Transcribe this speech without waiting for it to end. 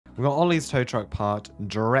We've got Ollie's tow truck parked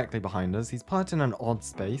directly behind us. He's parked in an odd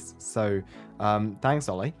space, so thanks,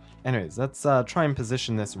 Ollie. Anyways, let's try and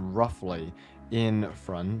position this roughly in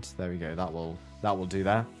front. There we go. That will do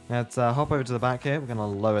there. Let's hop over to the back here. We're going to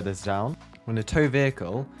lower this down. We're going to tow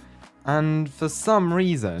vehicle. And for some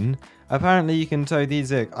reason, apparently you can tow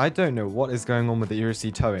these vehicles. I don't know what is going on with the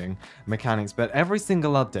ERLC towing mechanics, but every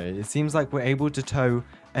single update, it seems like we're able to tow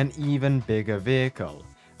an even bigger vehicle.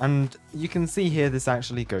 And you can see here this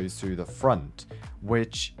actually goes through the front,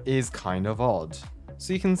 which is kind of odd.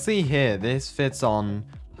 So you can see here this fits on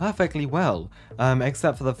perfectly well,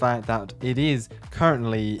 except for the fact that it is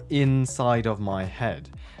currently inside of my head.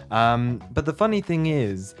 But the funny thing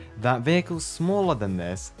is that vehicles smaller than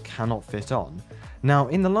this cannot fit on. Now,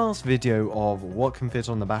 in the last video of what can fit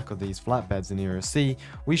on the back of these flatbeds in ERLC,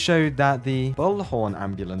 we showed that the Bullhorn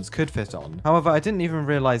ambulance could fit on. However, I didn't even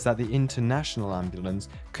realize that the International ambulance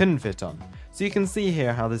couldn't fit on. So you can see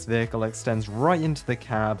here how this vehicle extends right into the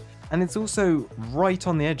cab, and it's also right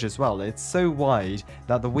on the edge as well. It's so wide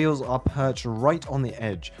that the wheels are perched right on the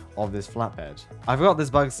edge of this flatbed. I've got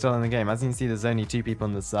this bug still in the game. As you can see, there's only 2 people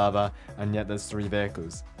on the server, and yet there's 3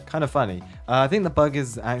 vehicles. Kind of funny. I think the bug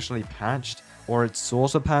is actually patched, or it's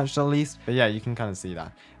sort of patched at least, but yeah, you can kind of see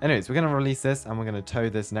that. Anyways, we're going to release this, and we're going to tow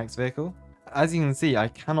this next vehicle. As you can see, I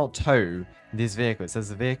cannot tow this vehicle. It says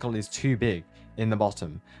the vehicle is too big in the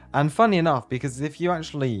bottom. And funny enough, because if you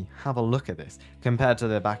actually have a look at this compared to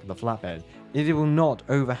the back of the flatbed, it will not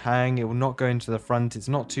overhang, it will not go into the front, it's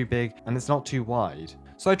not too big, and it's not too wide.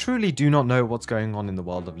 So I truly do not know what's going on in the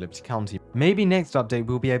world of Liberty County. Maybe next update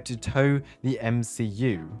we'll be able to tow the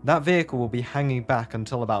MCU. That vehicle will be hanging back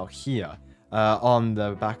until about here. On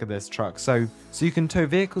the back of this truck, so you can tow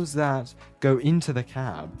vehicles that go into the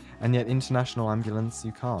cab, and yet International ambulance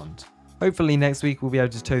you can't. Hopefully next week we'll be able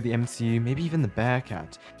to tow the MCU, maybe even the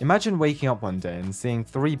bearcat. Imagine waking up one day and seeing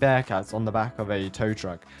 3 bearcats on the back of a tow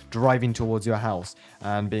truck driving towards your house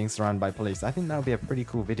and being surrounded by police. I think that would be a pretty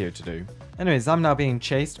cool video to do. Anyways, I'm now being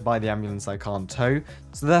chased by the ambulance I can't tow,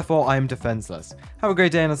 so therefore I am defenseless. Have a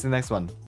great day and I'll see you in the next one.